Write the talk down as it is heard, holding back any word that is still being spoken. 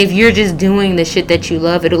If you're just doing the shit that you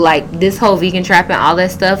love, it'll like this whole vegan trap and all that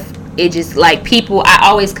stuff. It just like people. I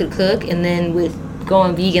always could cook, and then with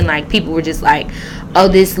going vegan, like people were just like, "Oh,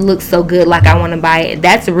 this looks so good, like I want to buy it."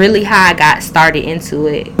 That's really how I got started into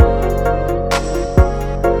it.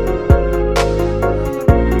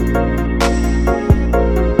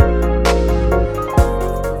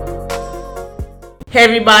 Hey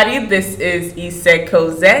everybody, this is Issa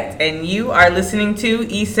Cosette, and you are listening to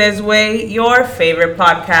Issa's Way, your favorite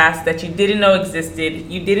podcast that you didn't know existed,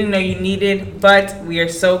 you didn't know you needed, but we are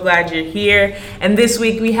so glad you're here. And this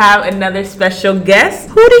week we have another special guest.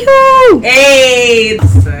 Hootie hoo! Hey,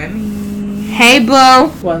 Sunni. Hey,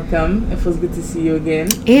 boo. Welcome. It feels good to see you again.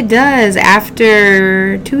 It does.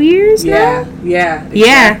 After 2 years now? Yeah,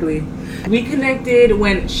 exactly. We connected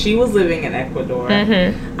when she was living in Ecuador.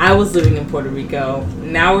 Mm-hmm. I was living in Puerto Rico.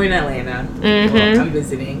 Now we're in Atlanta. Mm-hmm. Well, I'm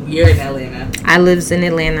visiting. You're in Atlanta. I lives in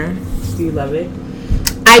Atlanta. Do you love it?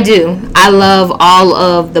 I do. I love all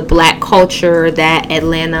of the black culture that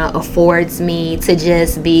Atlanta affords me to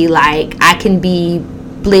just be like, I can be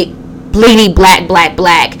bleedy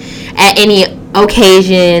black at any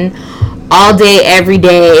occasion, all day, every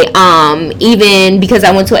day. Even because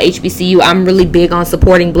I went to a HBCU, I'm really big on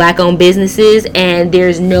supporting black-owned businesses, and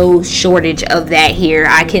there's no shortage of that here.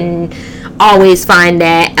 I can always find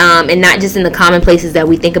that, and not just in the common places that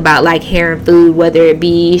we think about, like hair and food, whether it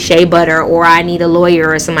be shea butter or I need a lawyer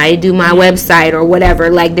or somebody to do my website or whatever.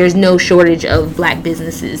 Like, there's no shortage of black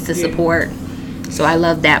businesses to support. So I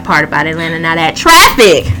love that part about Atlanta. Now that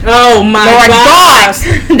traffic. Oh my gosh.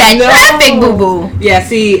 That traffic, boo-boo. Yeah,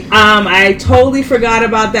 see, I totally forgot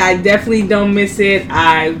about that. I definitely don't miss it.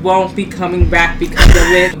 I won't be coming back because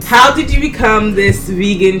of it. How did you become this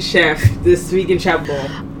vegan chef bowl?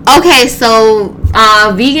 Okay, so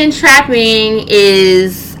vegan trapping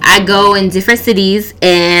is I go in different cities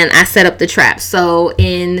and I set up the trap. So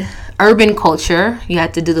in urban culture, you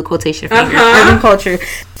have to do the quotation fingers. Urban culture.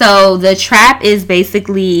 So the trap is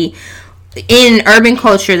basically, in urban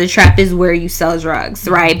culture, the trap is where you sell drugs,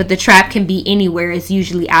 right? But the trap can be anywhere. It's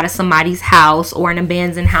usually out of somebody's house or an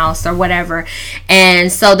abandoned house or whatever.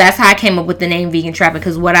 And so that's how I came up with the name Vegan Trap,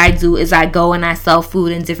 because what I do is I go and I sell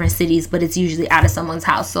food in different cities, but it's usually out of someone's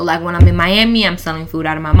house. So like when I'm in Miami, I'm selling food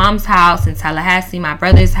out of my mom's house. In Tallahassee, my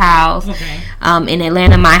brother's house. Okay. In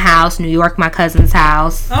Atlanta, my house. New York, my cousin's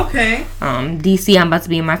house. Okay. DC, I'm about to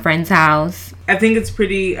be in my friend's house. I think it's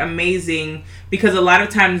pretty amazing because a lot of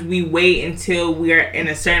times we wait until we're in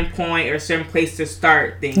a certain point or a certain place to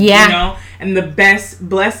start things, you know? And the best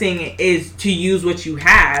blessing is to use what you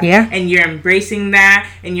have. Yeah. And you're embracing that,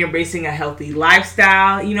 and you're embracing a healthy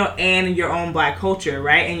lifestyle, you know, and your own black culture,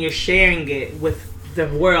 right? And you're sharing it with the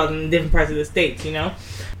world in different parts of the States, you know?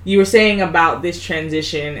 You were saying about this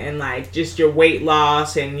transition and like just your weight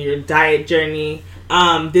loss and your diet journey.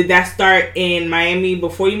 Did that start in Miami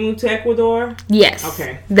before you moved to Ecuador? Yes.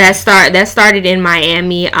 Okay. That started in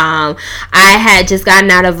Miami. I had just gotten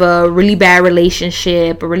out of a really bad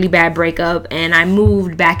relationship, a really bad breakup, and I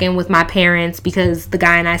moved back in with my parents because the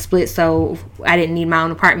guy and I split, so I didn't need my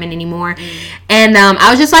own apartment anymore. And I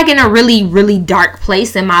was just like in a really, really dark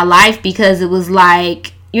place in my life because it was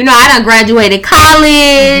like, you know, I done graduated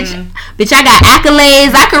college. Bitch, I got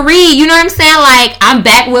accolades. I could read. You know what I'm saying? Like, I'm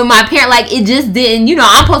back with my parents. Like, it just didn't, you know,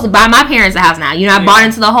 I'm supposed to buy my parents a house now. You know, I bought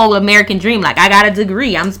into the whole American dream. Like, I got a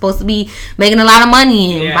degree. I'm supposed to be making a lot of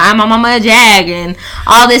money and buying my mama a Jag and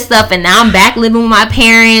all this stuff. And now I'm back living with my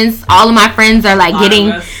parents. All of my friends are, like,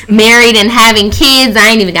 getting married and having kids. I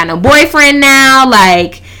ain't even got no boyfriend now.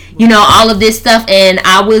 Like, you know, all of this stuff. And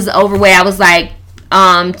I was overweight. I was, like,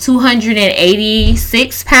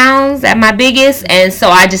 286 pounds at my biggest, and so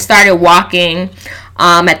I just started walking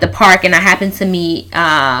at the park, and I happened to meet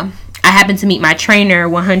my trainer,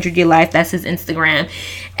 100 Your Life, that's his Instagram,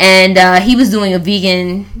 and he was doing a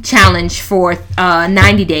vegan challenge for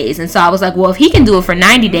 90 days, and so I was like, well, if he can do it for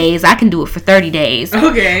 90 days, I can do it for 30 days.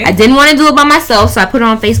 Okay. I didn't want to do it by myself, so I put it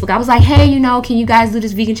on Facebook. I was like, hey, you know, can you guys do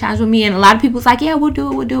this vegan challenge with me? And a lot of people was like, yeah, we'll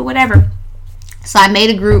do it, whatever. So I made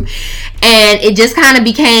a group, and it just kind of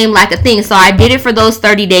became like a thing. So I did it for those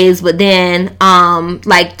 30 days, but then in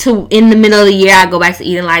the middle of the year, I go back to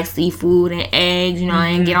eating like seafood and eggs, you know,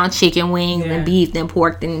 and get on chicken wings and beef and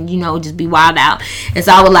pork and, you know, just be wild out. And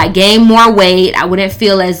so I would like gain more weight. I wouldn't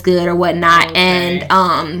feel as good or whatnot. Okay.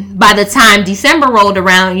 And by the time December rolled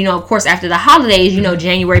around, you know, of course, after the holidays, you know,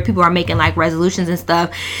 January, people are making like resolutions and stuff.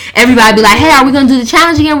 Everybody be like, hey, are we going to do the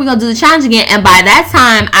challenge again? We're going to do the challenge again. And by that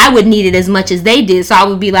time, I would need it as much as they did. So I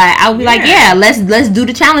would be like, yeah, let's do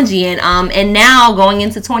the challenge again. And now going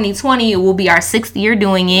into 2020, it will be our 6th year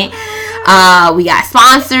doing it. We got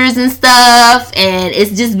sponsors and stuff, and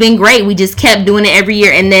it's just been great. We just kept doing it every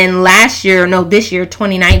year. And then this year,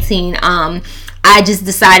 2019, I just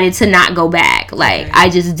decided to not go back. Like, I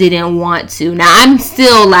just didn't want to. Now, I'm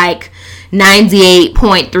still like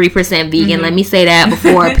 98.3% vegan. Let me say that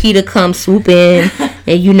before PETA comes swooping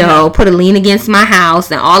and, put a lien against my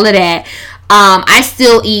house and all of that. I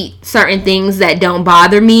still eat certain things that don't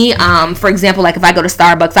bother me. For example, like if I go to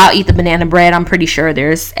Starbucks, I'll eat the banana bread. I'm pretty sure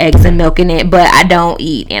there's eggs and milk in it, but I don't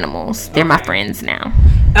eat animals. They're my friends now.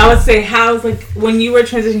 I would say, when you were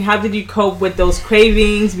transitioning, how did you cope with those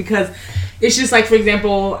cravings? Because it's just like, for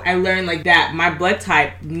example, I learned like that my blood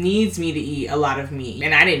type needs me to eat a lot of meat.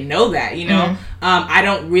 And I didn't know that, I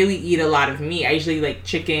don't really eat a lot of meat. I usually like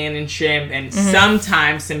chicken and shrimp and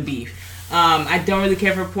sometimes some beef. I don't really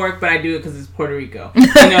care for pork, but I do it because it's Puerto Rico.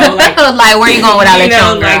 Like where you going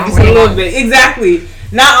without just a little bit. Exactly.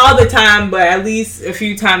 Not all the time, but at least a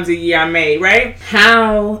few times a year I may, right?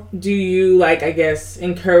 How do you,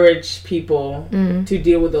 encourage people to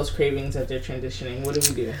deal with those cravings as they're transitioning? What do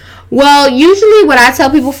we do? Well, usually what I tell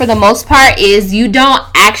people for the most part is you don't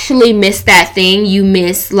actually miss that thing. You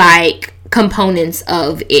miss, components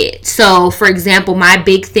of it. So, for example, my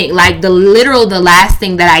big thing, the last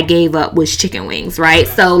thing that I gave up was chicken wings, right?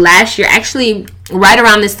 Okay. So last year, actually right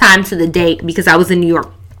around this time to the date, because I was in New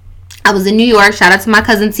York. Shout out to my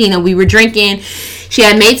cousin Tina. We were drinking. She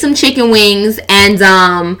had made some chicken wings,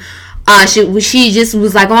 and she just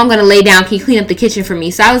was like, I'm gonna lay down, can you clean up the kitchen for me?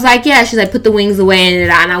 So I was like, yeah. She's like, put the wings away,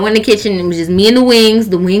 and I went in the kitchen, and it was just me and the wings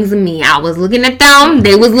and me. I was looking at them,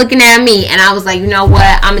 they was looking at me, and I was like, you know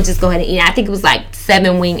what, I'm gonna just go ahead and eat it. I think it was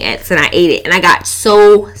 7 wingettes, and I ate it, and I got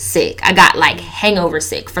so sick. I got hangover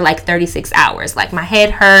sick for 36 hours. My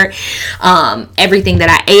head hurt. Everything that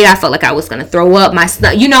I ate, I felt like I was gonna throw up. My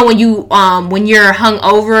stomach, when you're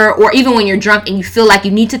hungover, or even when you're drunk and you feel like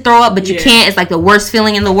you need to throw up but you can't, it's the worst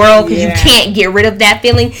feeling in the world, because you can't get rid of that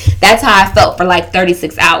feeling. That's how I felt for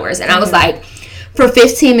 36 hours, and I was like, for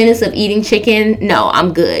 15 minutes of eating chicken, no,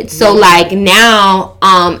 I'm good. So now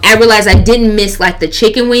I realized I didn't miss the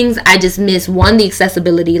chicken wings. I just missed the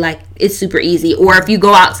accessibility. It's super easy. Or if you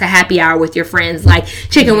go out to happy hour with your friends,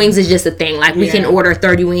 chicken wings is just a thing. We can order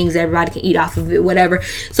 30 wings, everybody can eat off of it, whatever.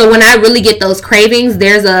 So when I really get those cravings,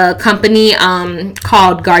 there's a company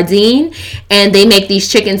called Gardein, and they make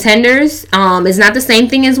these chicken tenders. It's not the same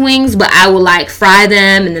thing as wings, but I will fry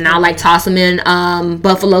them, and then I'll toss them in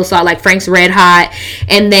buffalo sauce, Frank's Red Hot,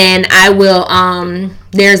 and then I will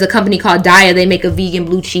there's a company called Daya. They make a vegan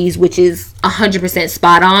blue cheese, which is 100%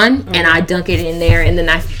 spot on, and I dunk it in there, and then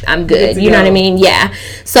I'm good. You know what I mean? Yeah.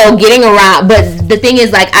 So getting around, but the thing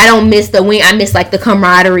is, I don't miss the wing. I miss the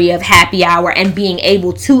camaraderie of happy hour and being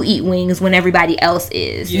able to eat wings when everybody else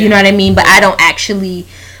is. You know what I mean? But I don't actually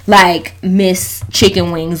miss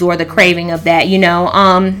chicken wings or the craving of that.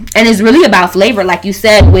 And it's really about flavor, like you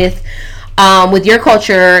said with your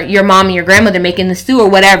culture, your mom and your grandmother making the stew or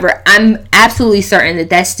whatever. I'm absolutely certain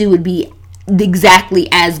that stew would be exactly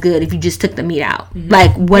as good if you just took the meat out.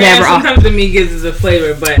 Whatever. Yeah, sometimes the meat gives us a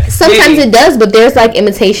flavor, but sometimes it does, but there's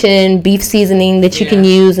imitation beef seasoning that you can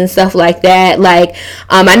use and stuff like that.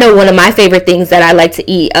 I know one of my favorite things that I like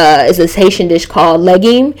to eat is this Haitian dish called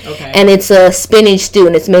legume, and it's a spinach stew,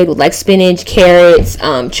 and it's made with spinach, carrots,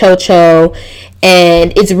 chocho,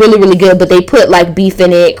 and it's really, really good. But they put beef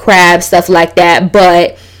in it, crab, stuff like that.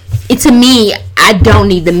 But to me, I don't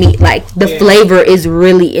need the meat. The flavor is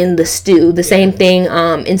really in the stew. The same thing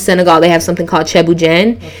in Senegal, they have something called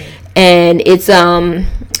chebujen, and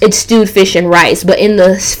it's stewed fish and rice. But in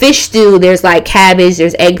the fish stew, there's cabbage,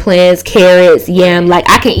 there's eggplants, carrots, yam. I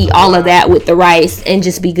can eat all of that with the rice and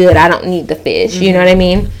just be good. I don't need the fish. You know what I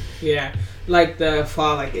mean? Yeah, the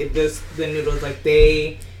pho, the noodles,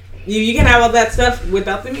 they. You can have all that stuff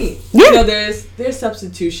without the meat. Yeah. There's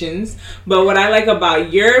substitutions. But what I like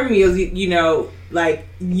about your meals,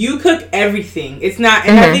 you cook everything. It's not,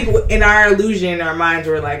 and I think in our illusion, our minds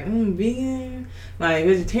were vegan,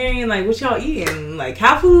 vegetarian, what y'all eating?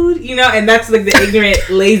 Cow food, and that's the ignorant,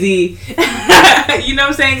 lazy, you know what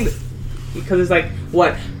I'm saying? Because it's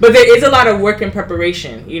what? But there is a lot of work and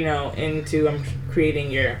preparation, into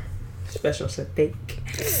creating your special steak.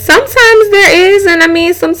 Sometimes there is,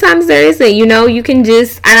 and sometimes there isn't. You can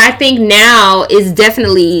just, and I think now is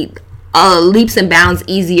definitely leaps and bounds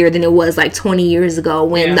easier than it was like 20 years ago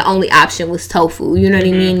when the only option was tofu. You know what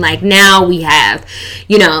I mean? Like now we have,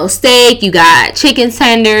 you know, steak, you got chicken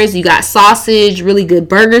tenders, you got sausage, really good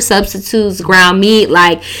burger substitutes, ground meat,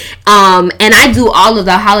 like, and I do all of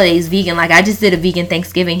the holidays vegan. Like I just did a vegan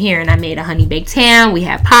Thanksgiving here and I made a honey baked ham. We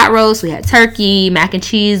had pot roast, we had turkey, mac and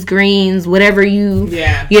cheese, greens, whatever you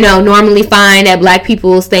know, normally find at Black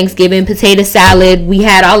people's Thanksgiving, potato salad. We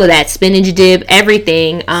had all of that, spinach dip,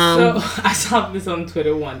 everything. So I saw this on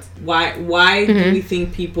Twitter once. Why do we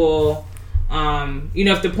think people, you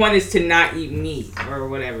know, if the point is to not eat meat or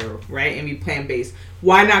whatever, right, and be plant-based,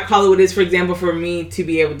 why not call it what it is? For example, for me to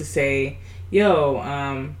be able to say, yo,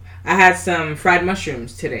 I had some fried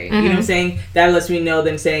mushrooms today. You know what I'm saying? That lets me know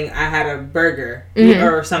than saying I had a burger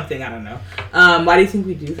or something. I don't know. Why do you think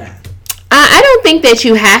we do that? I don't think that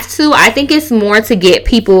you have to. I think it's more to get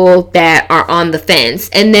people that are on the fence.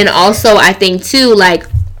 And then also I think too, like,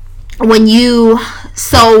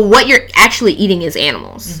 so what you're actually eating is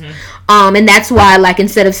animals. And that's why, like,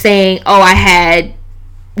 instead of saying, oh, I had,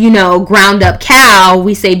 you know, ground up cow,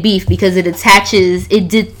 we say beef, because it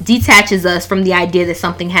detaches us from the idea that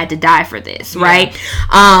something had to die for this, right?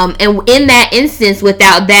 And in that instance,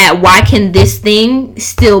 without that, why can't this thing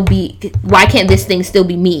still be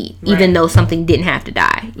meat, even though something didn't have to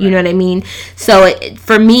die? You know what I mean? So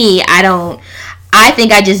for me, I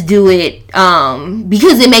think I just do it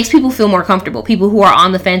because it makes people feel more comfortable. People who are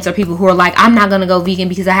on the fence, or people who are like, I'm not going to go vegan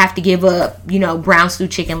because I have to give up, you know, brown stew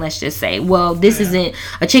chicken, let's just say. Well, this isn't,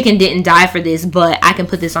 a chicken didn't die for this, but I can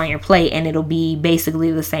put this on your plate and it'll be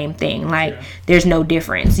basically the same thing. Like, there's no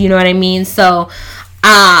difference. You know what I mean? So,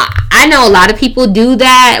 I know a lot of people do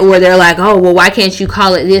that where they're like, oh, well, why can't you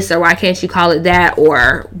call it this or why can't you call it that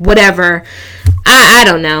or whatever. I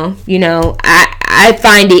don't know. You know, I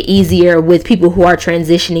find it easier with people who are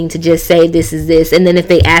transitioning to just say this is this. And then if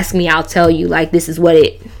they ask me, I'll tell you, like, this is what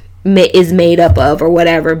it is made up of or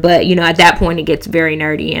whatever. But, you know, at that point it gets very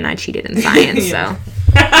nerdy and I cheated in science. So.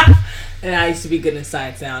 And I used to be good in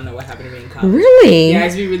science and I don't know what happened to me in college. Really? Yeah, I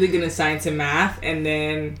used to be really good in science and math. And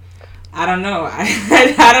then, I don't know.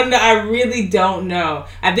 I don't know. I really don't know.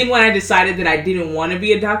 I think when I decided that I didn't want to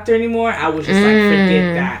be a doctor anymore, I was just like,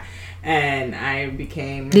 forget that. And I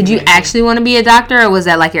became... Did you actually want to be a doctor, or was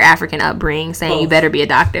that like your African upbringing saying both. You better be a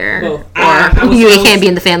doctor? Both. Or you can't be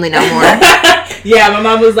in the family no more? Yeah, my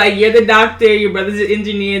mom was like, you're the doctor, your brother's an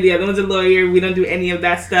engineer, the other one's a lawyer, we don't do any of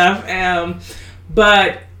that stuff.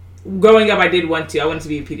 But growing up, I wanted to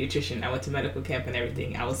be a pediatrician. I went to medical camp and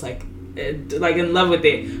everything. I was like in love with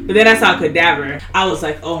it. But then I saw cadaver. I was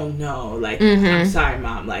like, oh no, like, I'm sorry,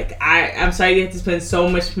 Mom. Like, I'm sorry you have to spend so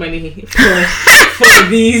much money for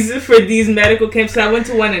these medical camps. So I went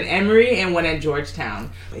to one in Emory and one at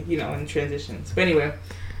Georgetown, like, you know, in transitions. But anyway,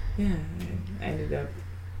 yeah, I ended up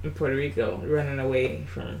in Puerto Rico running away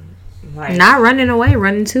from life. Not running away,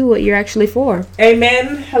 running to what you're actually for.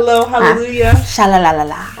 Amen. Hello, hallelujah.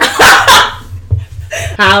 Sha-la-la-la-la.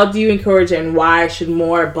 How do you encourage and why should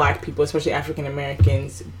more Black people, especially African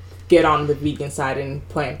Americans, get on the vegan side and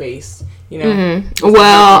plant-based, you know?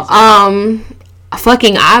 Well,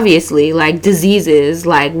 fucking obviously, like, diseases,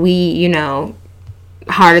 like, you know,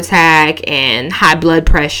 heart attack and high blood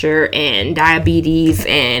pressure and diabetes,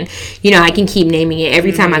 and, you know, I can keep naming it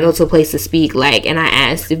every time I go to a place to speak, like, and I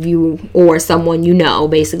ask if you or someone you know,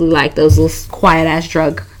 basically, like, those little quiet-ass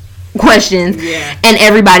drug questions, and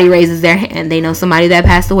everybody raises their hand. They know somebody that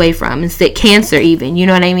passed away from, and sick cancer even, you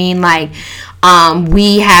know what I mean? Like,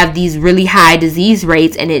 we have these really high disease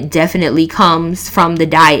rates, and it definitely comes from the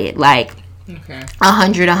diet. Like,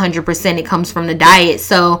 100% it comes from the diet.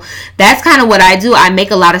 So that's kind of what I do. I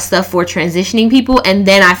make a lot of stuff for transitioning people, and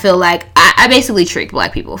then I feel like I basically trick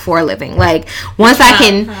Black people for a living. Like, once I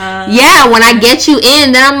can when I get you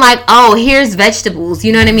in, then I'm like, oh, here's vegetables,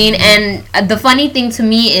 you know what I mean? And the funny thing to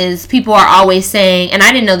me is people are always saying, and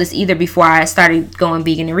I didn't know this either before I started going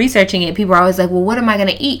vegan and researching it, people are always like, well, what am I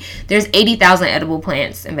gonna eat? There's 80,000 edible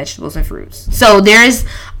plants and vegetables and fruits, so there's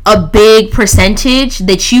a big percentage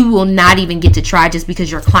that you will not even get to try just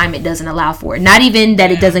because your climate doesn't allow for it. Not even that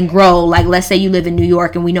it doesn't grow. Like, let's say you live in New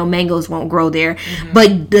York and we know mangoes won't grow there,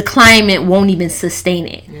 but the climate won't even sustain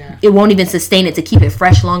it. It won't even sustain it to keep it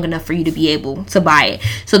fresh long enough for you to be able to buy it.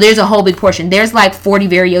 So there's a whole big portion. There's like 40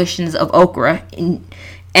 variations of okra, and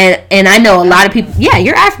I know a lot of people. Yeah,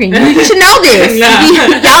 you're African. You should know this.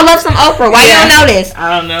 Y'all love some okra. Why you don't know this?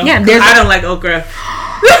 I don't know. Yeah, I don't like okra.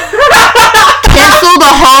 Cancel the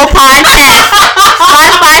whole podcast.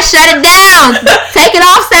 Spotify, shut it down. Take it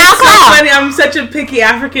off SoundCloud. So funny. I'm such a picky funky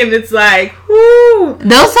African. It's like, whoo.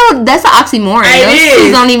 That's an oxymoron. Those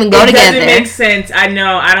two don't even go together. It doesn't make sense. I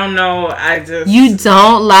know. I don't know. You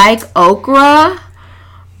don't like okra?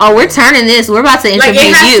 Oh, we're turning this. We're about to interview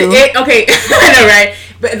you. Okay, I know, right?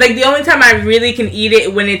 But like the only time I really can eat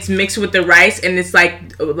it when it's mixed with the rice and it's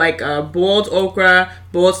like boiled okra,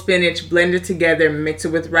 boiled spinach, blended together, mix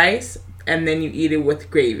it with rice, and then you eat it with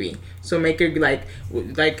gravy. So make it like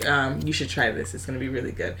you should try this. It's gonna be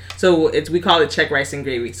really good. So we call it check rice and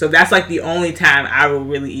gravy. So that's like the only time I will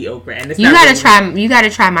really eat okra. And you gotta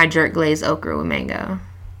try my jerk glazed okra with mango.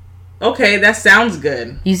 Okay, that sounds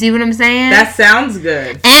good. You see what I'm saying? That sounds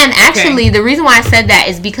good. And actually, the reason why I said that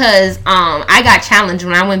is because I got challenged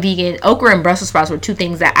when I went vegan. Okra and Brussels sprouts were two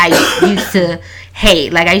things that I used to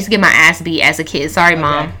hate. Like, I used to get my ass beat as a kid. Sorry,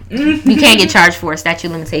 Mom. You can't get charged for it. Statute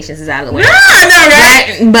of limitations is out of the way. No,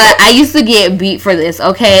 right? But I used to get beat for this,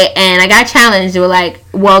 okay? And I got challenged. They were like,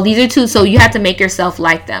 well, these are two, so you have to make yourself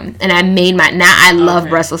like them. And I made now I love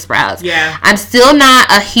Brussels sprouts. Yeah. I'm still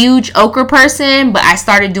not a huge okra person, but I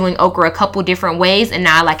started doing okra a couple different ways, and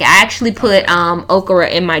now I like it. I actually put okra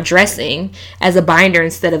in my dressing as a binder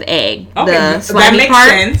instead of egg. Okay, the slimy that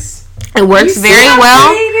makes sense. It works very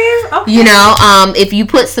well. Okay. You know, if you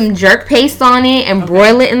put some jerk paste on it and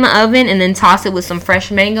broil it in the oven and then toss it with some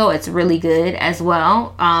fresh mango, it's really good as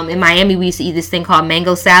well. In Miami, we used to eat this thing called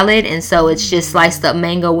mango salad, and so it's just sliced up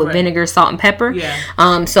mango with vinegar, salt, and pepper.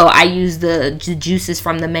 Yeah. So I use the juices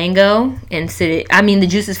from the mango and the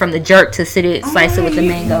juices from the jerk to slice it with the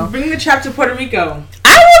mango. Bring the chop to Puerto Rico.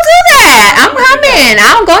 I will do that. I'm coming.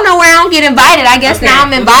 I don't go nowhere. I don't get invited. I guess now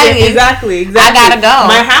I'm invited. Exactly. I gotta go.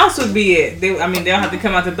 My house would be it. They don't have to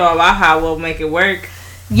come out to throw a how we'll make it work.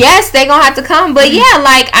 Yes, they gonna have to come, but yeah,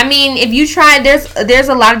 like I mean, if you try, there's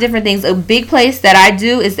a lot of different things. A big place that I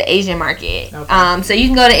do is the Asian market. Okay. So you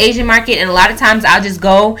can go to Asian market, and a lot of times I'll just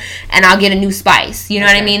go and I'll get a new spice. You know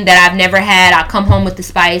what I mean? That I've never had. I'll come home with the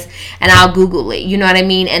spice and I'll Google it. You know what I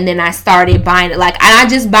mean? And then I started buying it. Like I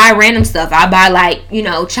just buy random stuff. I buy like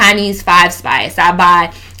Chinese 5 spice. I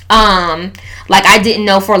buy. Like I didn't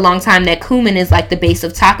know for a long time that cumin is like the base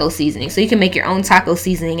of taco seasoning, so you can make your own taco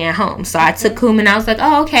seasoning at home. So I took cumin. I was like,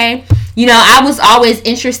 oh, okay. I was always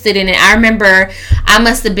interested in it. I remember I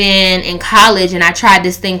must have been in college and I tried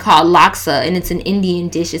this thing called laksa, and it's an Indian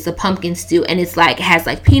dish. It's a pumpkin stew, and it's like has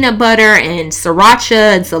like peanut butter and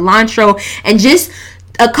sriracha and cilantro and just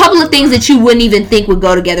a couple of things that you wouldn't even think would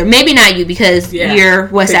go together. Maybe not you, because you're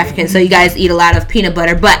West African, so you guys eat a lot of peanut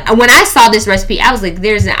butter. But when I saw this recipe, I was like,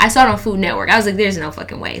 I saw it on Food Network. I was like, there's no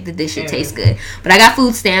fucking way that this should taste good. But I got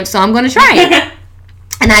food stamps, so I'm going to try it.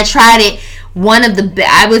 And I tried it. One of the,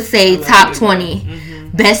 I would say, top 20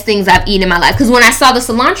 best things I've eaten in my life. Because when I saw the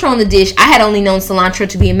cilantro on the dish, I had only known cilantro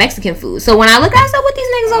to be a Mexican food. So when I looked, I said, what these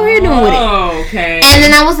niggas over here doing with it? Oh, okay. And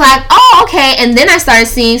then I was like, oh, okay. And then I started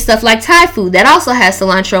seeing stuff like Thai food that also has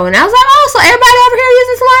cilantro. And I was like, oh, so everybody over here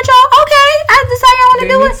using cilantro? Okay, that's how y'all want to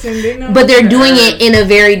do it. But they're doing it in a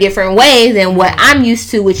very different way than what I'm used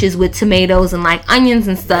to, which is with tomatoes and like onions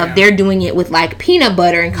and stuff. Yeah. They're doing it with like peanut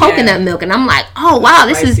butter and coconut milk. And I'm like, oh, wow,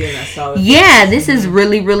 this is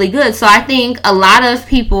really, really good. So I think a lot of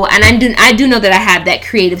people, and I do know that I have that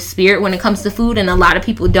creative spirit when it comes to food, and a lot of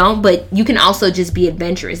people don't, but you can also just be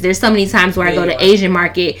adventurous. There's so many times where I go to Asian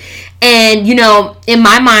market, and in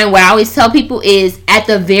my mind, what I always tell people is at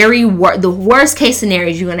the very the worst case scenario,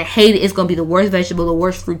 you're gonna hate it. It's gonna be the worst vegetable, the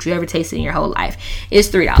worst fruit you ever tasted in your whole life. It's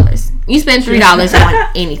 $3. You spend $3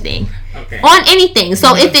 on anything. Okay. On anything.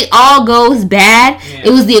 So if it all goes bad, it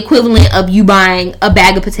was the equivalent of you buying a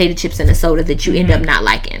bag of potato chips and a soda that you end up not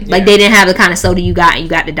liking. Like they didn't have the kind of soda you got, and you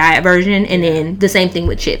got the diet version, and then the same thing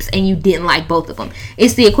with chips, and you didn't like both of them.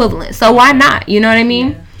 It's the equivalent. So why not? You know what I mean?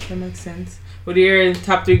 Yeah, that makes sense. What are your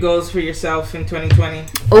top 3 goals for yourself in 2020?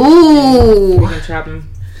 Ooh.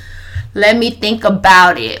 Let me think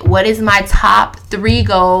about it. What is my top 3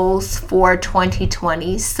 goals for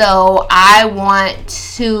 2020? So I want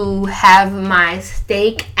to have my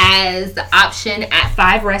steak as the option at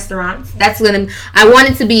 5 restaurants. I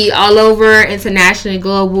want it to be all over, internationally,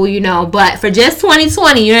 global, but for just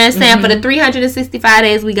 2020, you understand? For the 365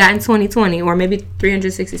 days we got in 2020, or maybe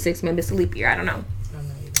 366, maybe it's a leap year, I don't know.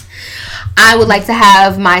 I would like to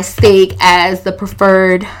have my steak as the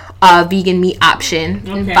preferred vegan meat option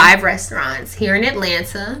in 5 restaurants here in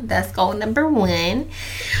Atlanta. That's goal number 1.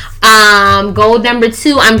 Goal number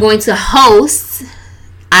 2, I'm going to host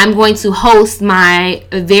my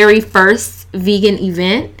very first vegan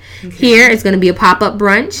event. Here it's going to be a pop-up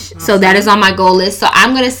brunch. Awesome. So that is on my goal list. So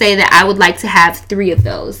I'm going to say that I would like to have 3 of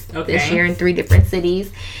those this year in 3 different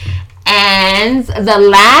cities. And the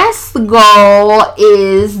last goal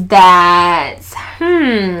is that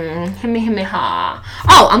Oh,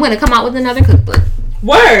 I'm going to come out with another cookbook.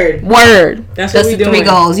 Word. That's what we doing. 3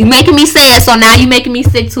 goals. You making me say it, so now you making me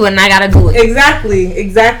stick to it, and I gotta do it.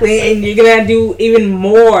 Exactly. And you're gonna do even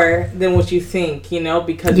more than what you think,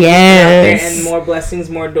 because you're out there, and more blessings,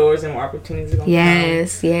 more doors, and more opportunities.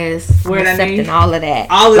 Yes. Word, I'm accepting all of that.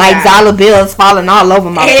 All of that. Dollar bills falling all over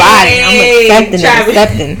my body. I'm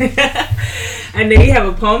accepting. I know you have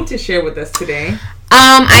a poem to share with us today.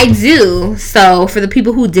 I do. So, for the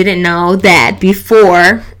people who didn't know that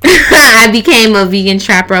before I became a vegan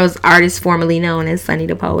trap rose artist, formerly known as Sunni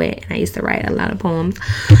the Poet, and I used to write a lot of poems.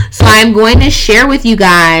 So, I'm going to share with you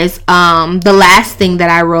guys the last thing that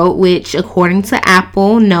I wrote, which, according to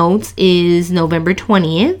Apple Notes, is November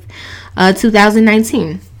 20th,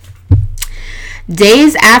 2019.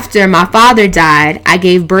 Days after my father died, I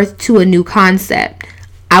gave birth to a new concept.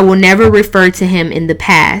 I will never refer to him in the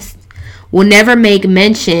past. Will never make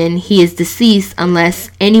mention he is deceased unless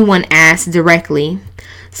anyone asks directly.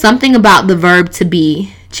 Something about the verb to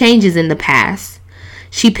be changes in the past.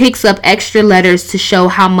 She picks up extra letters to show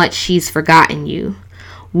how much she's forgotten you.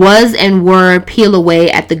 Was and were peel away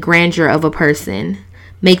at the grandeur of a person.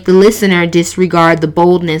 Make the listener disregard the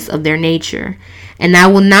boldness of their nature. And I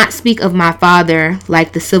will not speak of my father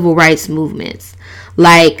like the civil rights movements.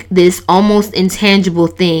 Like this almost intangible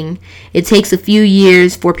thing, it takes a few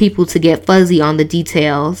years for people to get fuzzy on the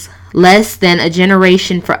details. Less than a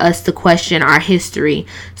generation for us to question our history,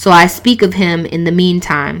 so I speak of him in the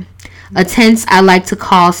meantime. A tense I like to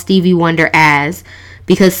call Stevie Wonder as,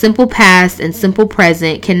 because simple past and simple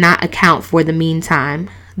present cannot account for the meantime.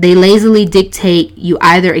 They lazily dictate you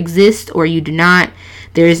either exist or you do not.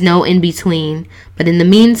 There is no in between. But in the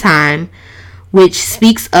meantime, which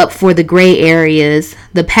speaks up for the gray areas,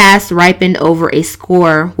 the past ripened over a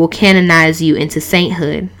score will canonize you into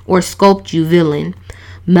sainthood or sculpt you villain,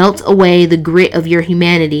 melt away the grit of your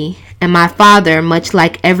humanity. And my father, much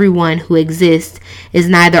like everyone who exists, is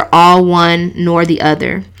neither all one nor the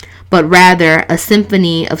other, but rather a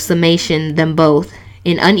symphony of summation them both,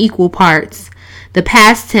 in unequal parts. The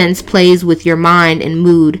past tense plays with your mind and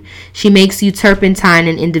mood. She makes you turpentine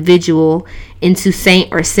an individual into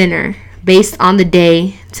saint or sinner, based on the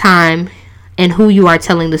day, time, and who you are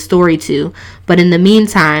telling the story to. But in the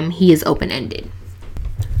meantime, he is open-ended.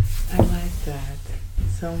 I like that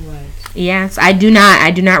so much. Yes, I do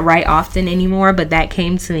not write often anymore, but that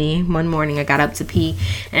came to me one morning. I got up to pee,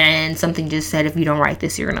 and something just said, if you don't write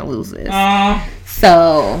this, you're going to lose this.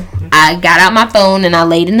 So I got out my phone, and I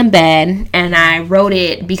laid in the bed, and I wrote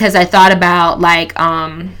it because I thought about,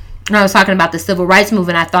 when I was talking about the civil rights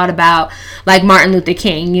movement, I thought about like Martin Luther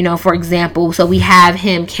King, for example. So we have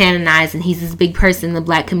him canonized, and he's this big person in the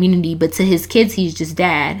black community, but to his kids, he's just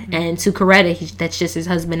dad. And to Coretta, that's just his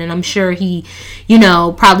husband. And I'm sure he,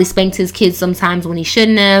 probably spanked his kids sometimes when he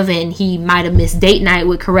shouldn't have, and he might have missed date night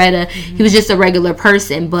with Coretta. Mm-hmm. He was just a regular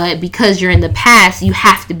person. But because you're in the past, you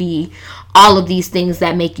have to be all of these things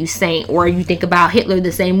that make you saint. Or you think about Hitler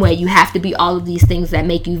the same way. You have to be all of these things that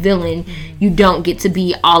make you villain. Mm-hmm. You don't get to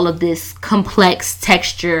be all of this complex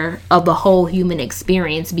texture of the whole human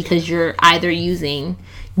experience because you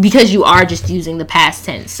are just using the past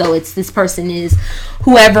tense. So it's this person is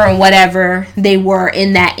whoever and whatever they were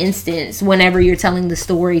in that instance whenever you're telling the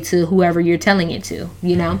story to whoever you're telling it to,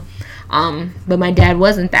 But my dad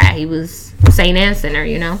wasn't that. He was saint and sinner,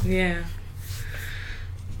 Yeah.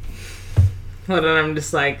 Hold on, I'm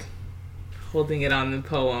just holding it on the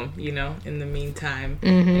poem, in the meantime.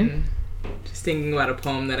 Mm-hmm. And just thinking about a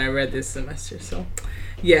poem that I read this semester. So,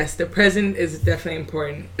 yes, the present is definitely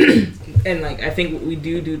important. And, I think we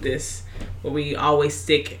do this, where we always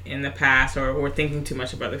stick in the past or we're thinking too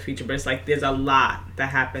much about the future. But it's there's a lot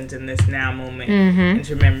that happens in this now moment. Mm-hmm. And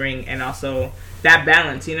it's remembering, and also that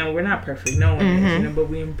balance. We're not perfect. No one mm-hmm. is, but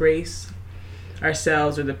we embrace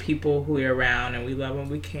ourselves or the people who we're around, and we love when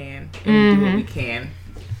we can, and mm-hmm. we do what we can.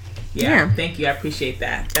 Yeah, thank you. I appreciate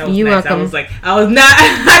that. That was You're nice. welcome. I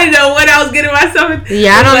didn't know what I was getting myself into.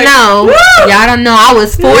 Y'all don't know. Woo! Y'all don't know. I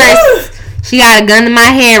was forced. Woo! She got a gun in my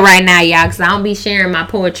head right now, y'all, because I don't be sharing my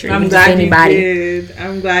poetry with anybody.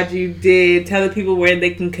 I'm glad you did. Tell the people where they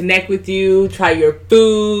can connect with you, try your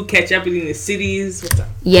food, catch up with you in the cities. What's up?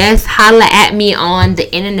 Yes, holla at me on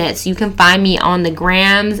the internet. So you can find me on the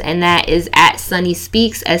grams, and that is at Sunni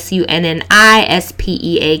Speaks, SUNNISPEAKS,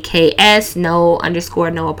 no underscore,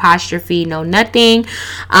 no apostrophe, no nothing.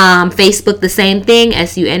 Facebook, the same thing,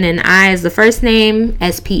 SUNNI is the first name,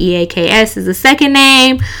 SPEAKS is the second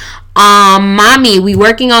name. Mommy, we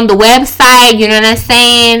working on the website, you know what I'm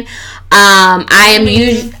saying?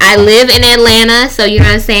 I live in Atlanta, so you know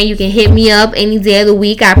what I'm saying. You can hit me up any day of the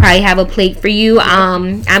week. I probably have a plate for you.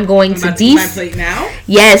 I'm going to eat my plate now.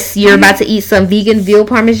 Yes, you're about to eat some vegan veal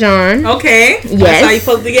parmesan. Okay. Yes. That's how you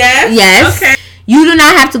poke the gas. Yes. Okay. You do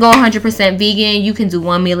not have to go 100% vegan. You can do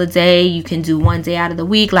one meal a day. You can do one day out of the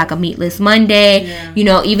week, like a meatless Monday. Yeah. You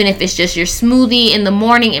know, even if it's just your smoothie in the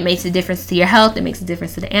morning, it makes a difference to your health. It makes a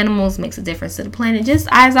difference to the animals. It makes a difference to the planet. Just,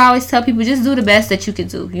 as I always tell people, just do the best that you can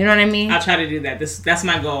do. You know what I mean? I'll try to do that. That's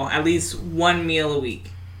my goal. At least one meal a week.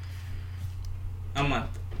 A month.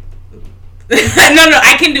 No,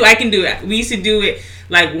 I can do it. We used to do it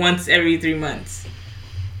like once every 3 months.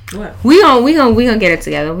 What? We gonna get it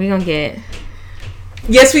together. We gonna get it.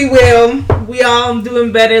 Yes, we will. We all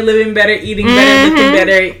doing better, living better, eating better, looking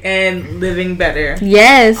better, and living better.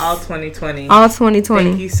 Yes. All 2020. All 2020.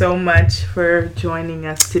 Thank you so much for joining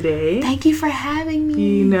us today. Thank you for having me.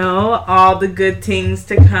 You know, all the good things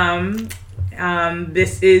to come.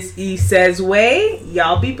 This is E Says Way.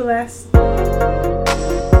 Y'all be blessed.